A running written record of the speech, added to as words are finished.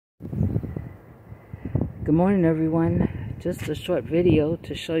Good morning, everyone. Just a short video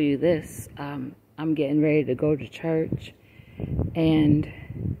to show you this. I'm getting ready to go to church, and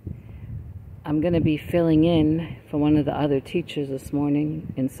I'm going to be filling in for one of the other teachers this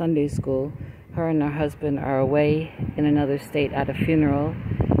morning in Sunday school. Her and her husband are away in another state at a funeral,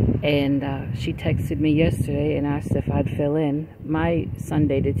 and she texted me yesterday and asked if I'd fill in. My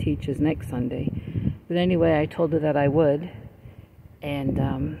Sunday to teach is next Sunday. But anyway, I told her that I would.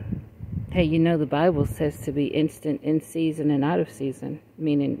 And hey, you know the Bible says to be instant in season and out of season,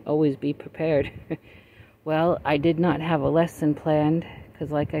 meaning always be prepared. Well, I did not have a lesson planned because,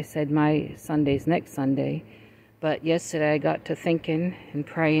 like I said, my Sunday's next Sunday. But yesterday I got to thinking and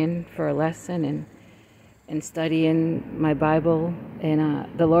praying for a lesson and studying my Bible.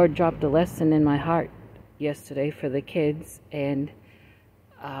 And the Lord dropped a lesson in my heart yesterday for the kids. And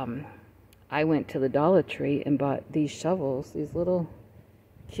I went to the Dollar Tree and bought these shovels, these little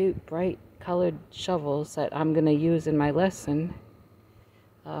cute, bright colored shovels that I'm going to use in my lesson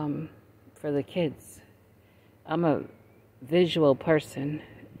for the kids. I'm a visual person,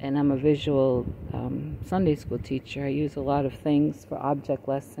 and I'm a visual Sunday school teacher. I use a lot of things for object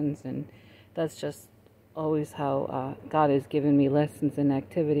lessons, and that's just always how God has given me lessons and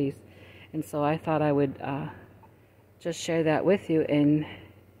activities. And so I thought I would just share that with you. And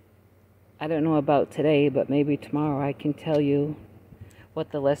I don't know about today, but maybe tomorrow I can tell you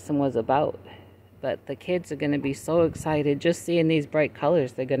what the lesson was about. But the kids are going to be so excited just seeing these bright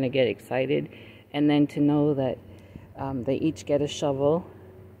colors. They're going to get excited, and then to know that they each get a shovel.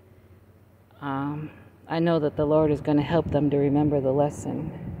 I know that the Lord is going to help them to remember the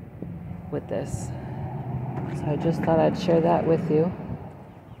lesson with this. So I just thought I'd share that with you.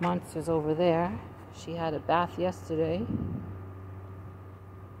 Monster's over there. She had a bath yesterday.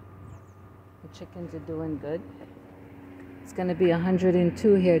 The chickens are doing good. It's going to be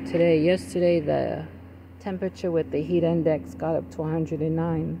 102 here today. Yesterday, the temperature with the heat index got up to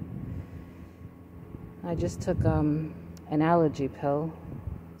 109. I just took an allergy pill.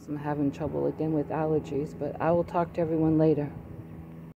 So I'm having trouble again with allergies, but I will talk to everyone later.